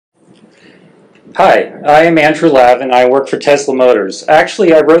Hi, I am Andrew Lav and I work for Tesla Motors.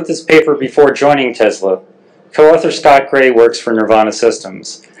 Actually, I wrote this paper before joining Tesla. Co-author Scott Gray works for Nirvana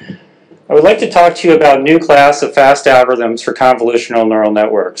Systems. I would like to talk to you about a new class of fast algorithms for convolutional neural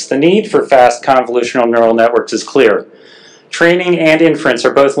networks. The need for fast convolutional neural networks is clear. Training and inference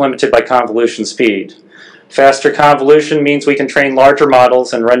are both limited by convolution speed. Faster convolution means we can train larger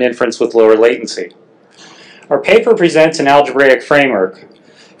models and run inference with lower latency. Our paper presents an algebraic framework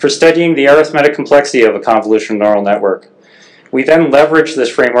for studying the arithmetic complexity of a convolutional neural network. We then leverage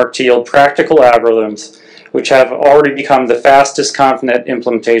this framework to yield practical algorithms which have already become the fastest ConvNet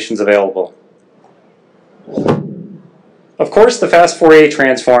implementations available. Of course, the fast Fourier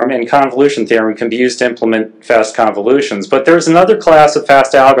transform and convolution theorem can be used to implement fast convolutions, but there is another class of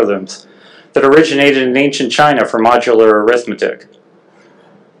fast algorithms that originated in ancient China for modular arithmetic.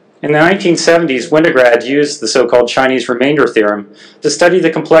 In the 1970s, Winograd used the so-called Chinese remainder theorem to study the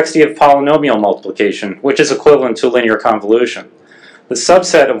complexity of polynomial multiplication, which is equivalent to linear convolution. The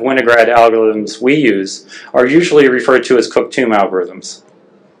subset of Winograd algorithms we use are usually referred to as Cook-Tomb algorithms.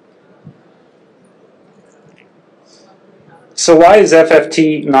 So why is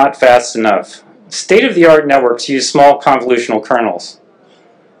FFT not fast enough? State-of-the-art networks use small convolutional kernels,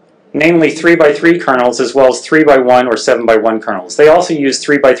 namely 3x3 kernels as well as 3x1 or 7x1 kernels. They also use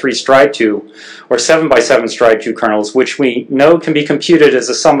 3x3 stride 2 or 7x7 stride 2 kernels, which we know can be computed as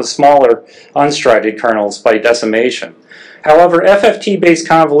a sum of smaller unstrided kernels by decimation. However, FFT-based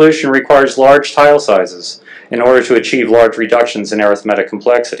convolution requires large tile sizes in order to achieve large reductions in arithmetic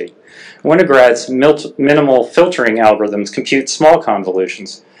complexity. Winograd's minimal filtering algorithms compute small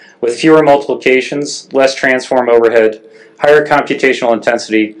convolutions with fewer multiplications, less transform overhead, higher computational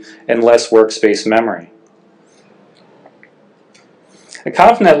intensity, and less workspace memory. A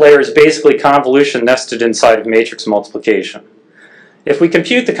ConvNet layer is basically convolution nested inside of matrix multiplication. If we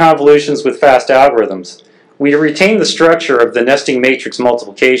compute the convolutions with fast algorithms, we retain the structure of the nesting matrix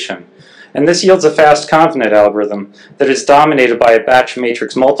multiplication, and this yields a fast ConvNet algorithm that is dominated by a batch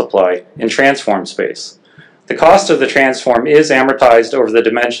matrix multiply in transform space. The cost of the transform is amortized over the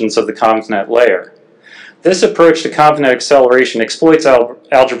dimensions of the ConvNet layer. This approach to ConvNet acceleration exploits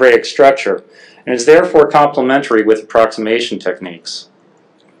algebraic structure and is therefore complementary with approximation techniques.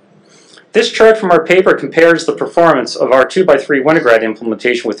 This chart from our paper compares the performance of our 2x3 Winograd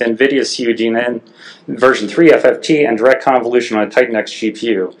implementation with NVIDIA's CUDNN version 3 FFT and direct convolution on a Titan X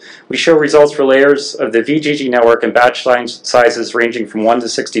GPU. We show results for layers of the VGG network and batch sizes ranging from 1 to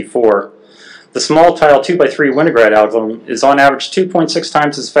 64. The small tile 2x3 Winograd algorithm is on average 2.6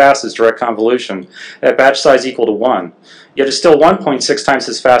 times as fast as direct convolution at batch size equal to 1, yet is still 1.6 times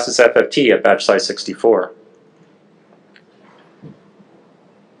as fast as FFT at batch size 64.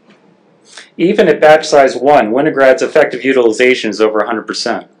 Even at batch size 1, Winograd's effective utilization is over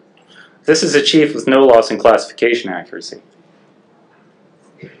 100%. This is achieved with no loss in classification accuracy.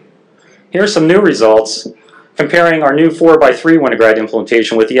 Here are some new results comparing our new 4x3 Winograd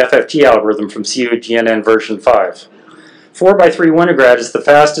implementation with the FFT algorithm from CUDNN version 5. 4x3 Winograd is the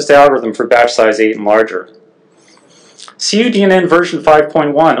fastest algorithm for batch size 8 and larger. CUDNN version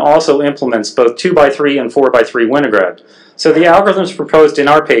 5.1 also implements both 2x3 and 4x3 Winograd, so the algorithms proposed in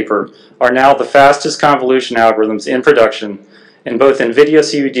our paper are now the fastest convolution algorithms in production in both NVIDIA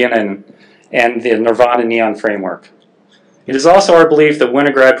CUDNN and the Nirvana Neon framework. It is also our belief that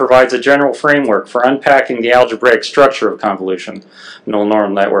Winograd provides a general framework for unpacking the algebraic structure of convolutional neural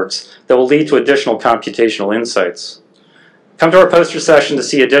networks that will lead to additional computational insights. Come to our poster session to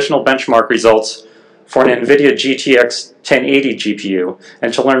see additional benchmark results for an NVIDIA GTX 1080 GPU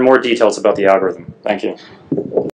and to learn more details about the algorithm. Thank you.